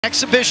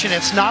Exhibition,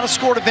 it's not a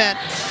scored event,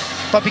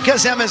 but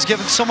because Emma has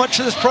given so much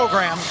to this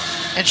program,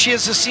 and she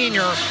is a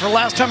senior, her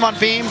last time on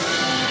beam,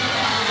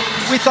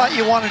 we thought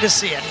you wanted to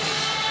see it.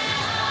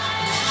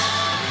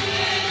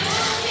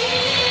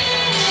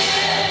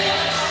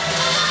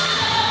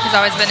 She's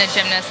always been a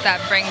gymnast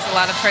that brings a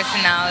lot of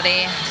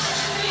personality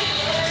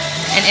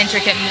and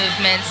intricate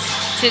movements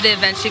to the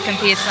event she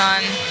competes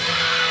on.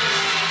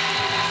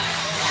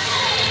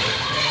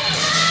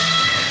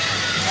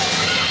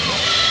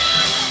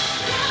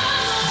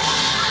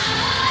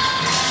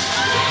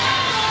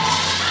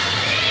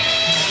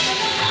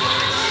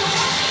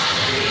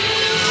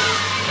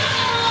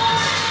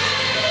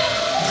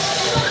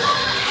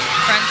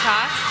 Front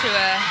toss to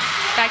a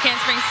back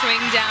handspring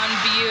swing down,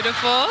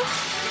 beautiful.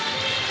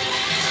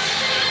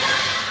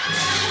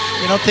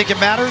 You don't think it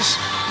matters?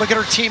 Look at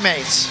her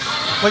teammates.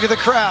 Look at the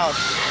crowd.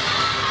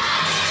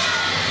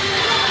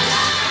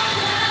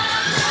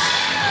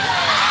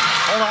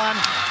 Hold on,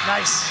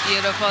 nice.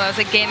 Beautiful, that was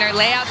a gainer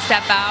layout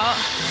step out.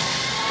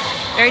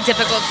 Very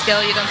difficult skill,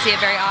 you don't see it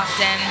very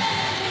often.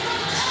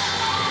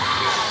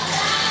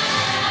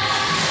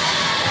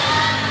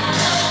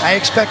 I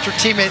expect her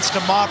teammates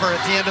to mob her at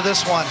the end of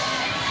this one.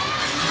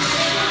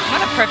 What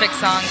a perfect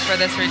song for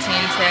this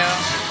routine too.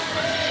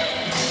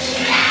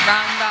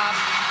 Round off,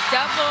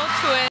 double twist.